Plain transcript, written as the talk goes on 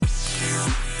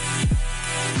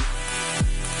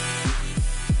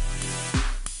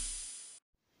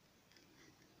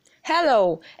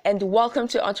Hello and welcome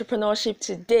to Entrepreneurship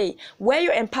Today, where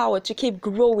you're empowered to keep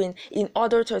growing in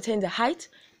order to attain the height,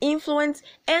 influence,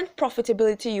 and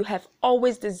profitability you have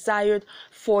always desired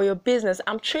for your business.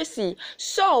 I'm Tracy.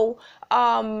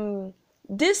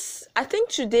 This I think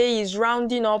today is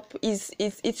rounding up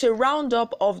it's a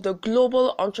roundup of the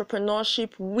Global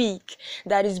Entrepreneurship Week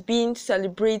that is being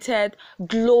celebrated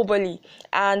globally.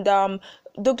 And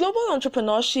the Global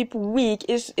Entrepreneurship Week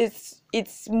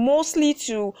it's mostly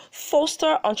to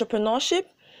foster entrepreneurship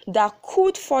that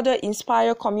could further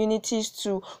inspire communities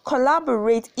to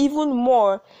collaborate even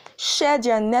more, share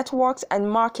their networks and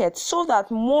markets so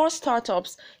that more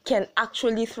startups can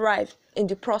actually thrive in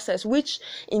the process, which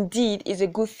indeed is a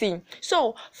good thing.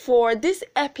 So for this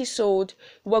episode,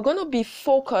 we're going to be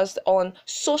focused on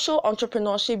social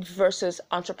entrepreneurship versus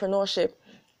entrepreneurship.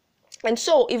 And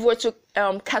so if we're to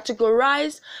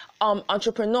categorize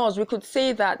entrepreneurs, we could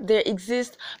say that there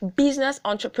exist business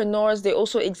entrepreneurs, they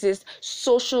also exist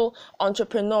social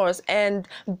entrepreneurs. And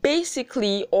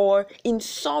basically, or in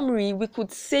summary, we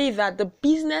could say that the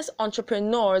business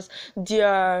entrepreneurs,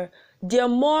 they're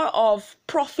more of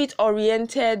profit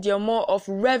oriented, they're more of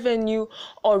revenue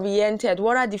oriented.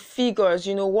 What are the figures?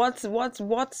 You know, what's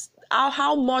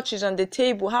how much is on the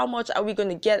table? How much are we going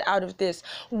to get out of this?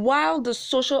 While the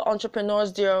social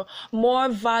entrepreneurs, they're more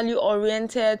value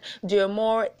oriented, they're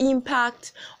more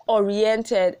impact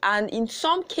oriented, and in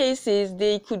some cases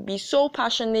they could be so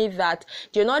passionate that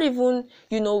they're not even,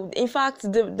 in fact,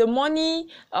 the money,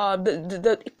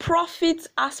 the profit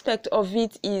aspect of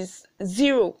it is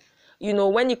zero.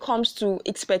 When it comes to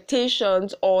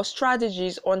expectations or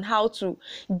strategies on how to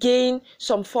gain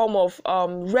some form of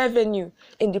revenue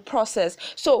in the process.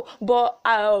 So, but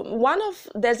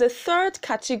there's a third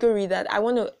category that I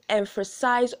want to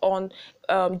emphasize on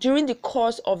during the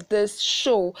course of this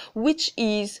show, which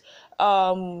is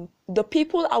the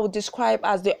people I would describe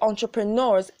as the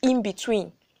entrepreneurs in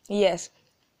between. Yes.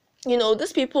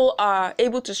 These people are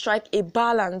able to strike a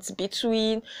balance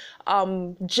between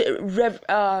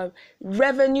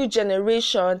revenue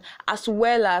generation as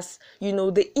well as,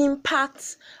 the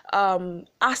impact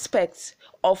aspects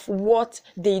of what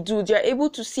they do. They're able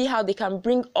to see how they can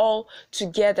bring all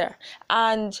together.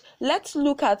 And let's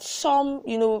look at some,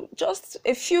 just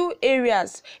a few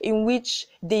areas in which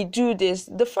they do this.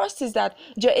 The first is that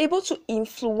they're able to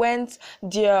influence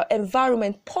their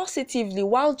environment positively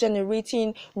while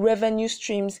generating revenue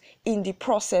streams in the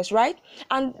process, right?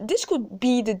 And this could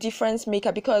be the difference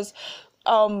maker because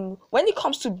when it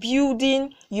comes to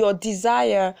building your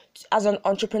desire as an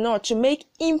entrepreneur to make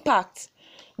impact,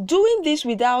 doing this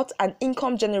without an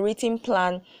income generating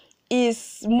plan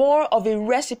is more of a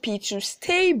recipe to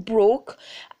stay broke,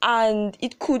 and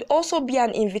it could also be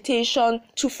an invitation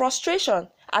to frustration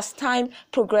as time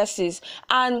progresses.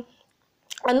 And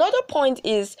another point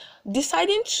is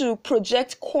deciding to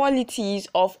project qualities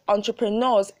of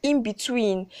entrepreneurs in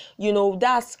between,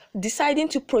 that's deciding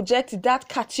to project that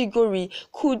category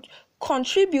could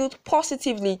contribute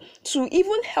positively to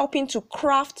even helping to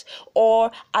craft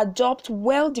or adopt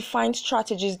well-defined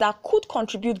strategies that could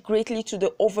contribute greatly to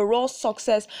the overall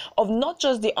success of not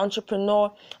just the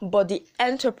entrepreneur but the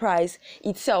enterprise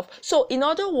itself. So in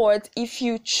other words, if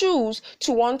you choose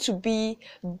to want to be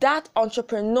that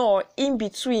entrepreneur in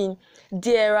between,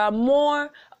 there are more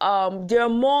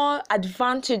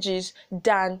advantages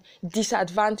than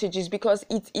disadvantages because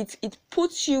it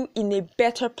puts you in a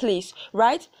better place,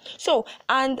 right? So,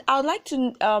 and I would like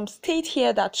to state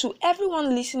here that to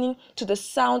everyone listening to the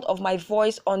sound of my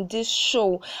voice on this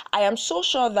show, I am so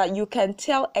sure that you can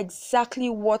tell exactly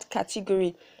what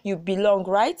category you belong,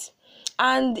 right?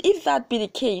 And if that be the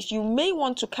case, you may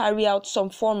want to carry out some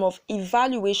form of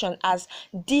evaluation as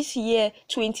this year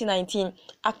 2019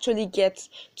 actually gets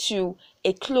to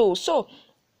a close. So,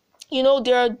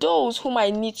 there are those who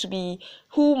might need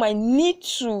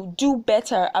to do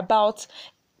better about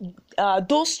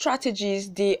those strategies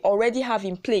they already have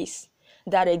in place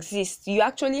that exist. You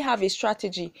actually have a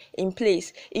strategy in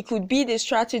place. It could be the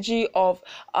strategy of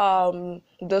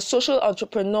the social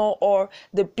entrepreneur or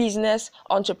the business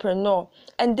entrepreneur.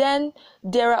 And then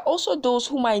there are also those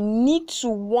who might need to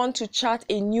want to chart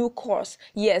a new course.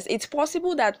 Yes, it's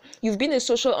possible that you've been a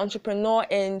social entrepreneur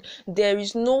and there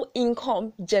is no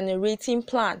income generating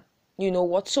plan,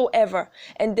 whatsoever.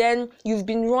 And then you've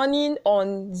been running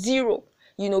on zero,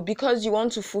 because you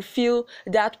want to fulfill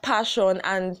that passion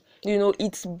and,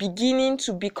 it's beginning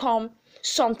to become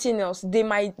something else. You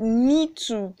might need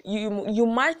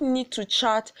to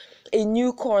chart a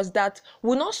new course that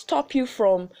will not stop you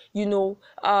from,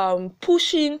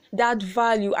 pushing that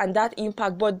value and that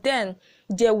impact, but then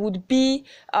there would be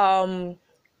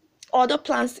other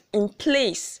plans in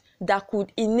place that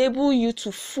could enable you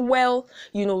to fuel,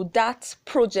 that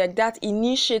project, that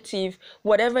initiative,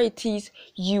 whatever it is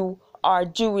you are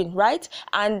doing, right?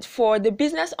 And for the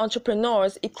business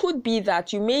entrepreneurs, it could be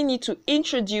that you may need to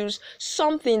introduce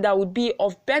something that would be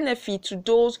of benefit to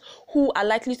those who are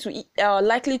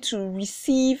likely to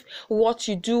receive what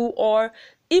you do, or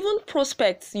even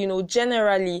prospects,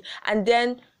 generally, and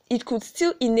then it could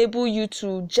still enable you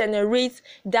to generate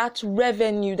that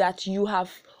revenue that you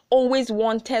have always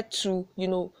wanted to,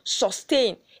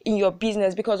 sustain in your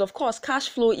business, because of course cash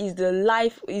flow is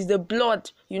the blood,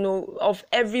 of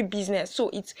every business. So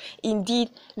it's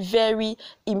indeed very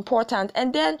important.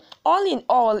 And then all in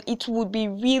all, it would be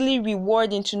really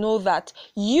rewarding to know that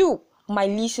you, my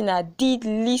listener, did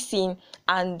listen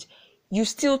and you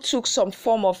still took some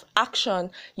form of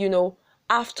action,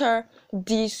 after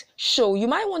this show. You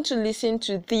might want to listen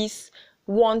to this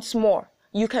once more.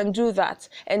 You can do that.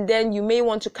 And then you may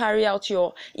want to carry out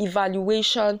your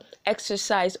evaluation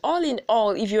exercise. All in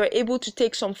all, if you're able to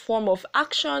take some form of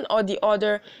action or the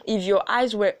other, if your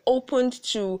eyes were opened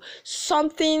to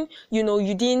something,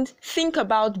 you didn't think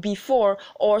about before,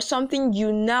 or something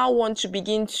you now want to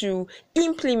begin to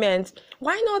implement,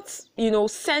 why not,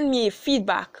 send me a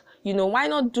feedback? Why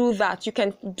not do that? You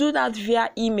can do that via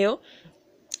email.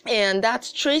 And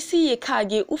that's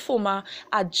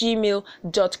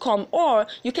tracyekageufoma@gmail.com, or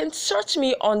you can search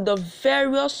me on the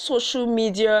various social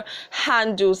media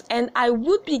handles, and I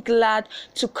would be glad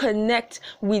to connect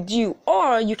with you.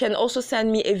 Or you can also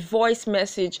send me a voice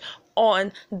message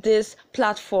on this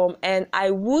platform, and I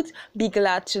would be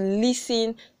glad to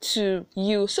listen to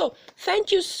you. So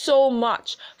thank you so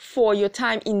much for your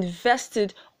time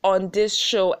invested on this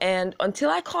show, and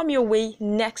until I come your way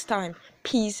next time,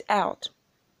 peace out.